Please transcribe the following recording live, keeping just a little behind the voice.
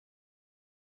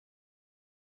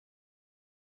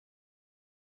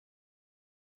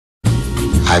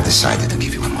I've decided to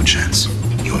give you one more chance.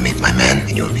 You will meet my man,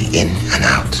 and you will be in and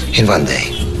out in one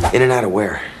day. In and out of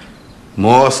where?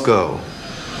 Moscow.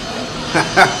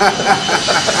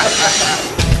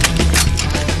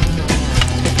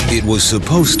 It was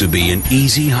supposed to be an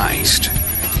easy heist.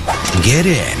 Get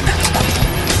in.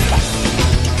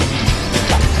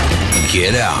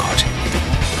 Get out.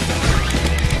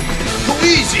 Too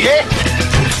easy, eh?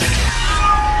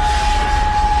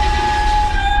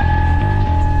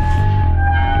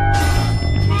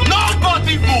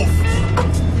 Nobody move!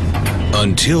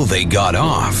 Until they got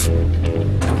off.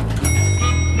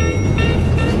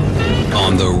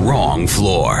 On the wrong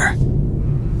floor.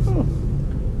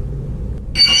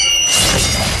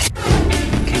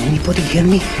 Can anybody hear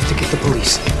me? To get the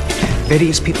police.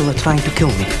 Various people are trying to kill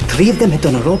me. 3 of them had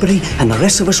done a robbery, and the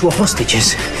rest of us were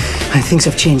hostages. And things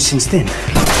have changed since then.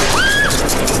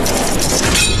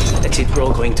 That's it, we're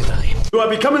all going to die. You are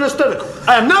becoming hysterical.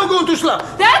 I am now going to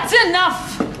slap. That's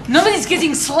enough! Nobody's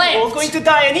getting slapped. We're all going to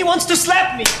die, and he wants to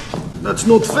slap me. That's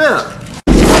not fair.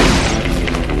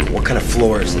 What kind of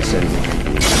floor is this in?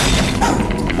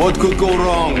 What could go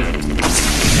wrong?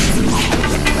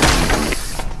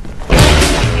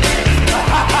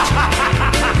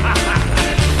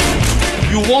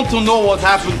 You want to know what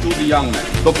happened to the young man?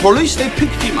 The police, they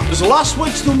picked him up. His last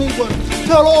words to me were,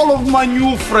 tell all of my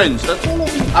new friends. That's all of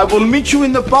them. I will meet you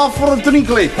in the bar for a drink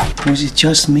later. Was it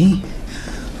just me?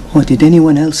 Or did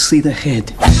anyone else see the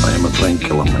head? I am a trained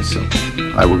killer myself.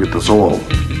 I will get us all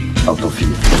out of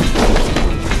here.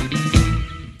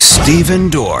 Stephen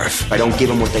Dorfff. If I don't give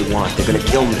them what they want, they're gonna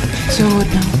kill me. So what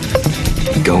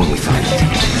now? Go and we find it.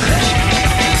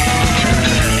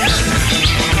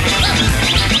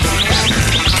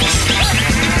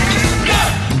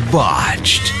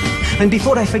 Botched. And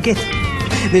before I forget,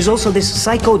 there's also this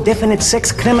psycho-definite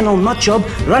sex criminal nutjob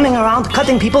running around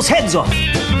cutting people's heads off.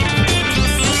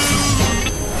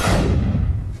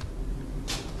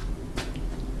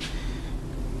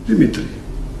 Dimitri,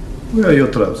 where are your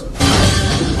trousers?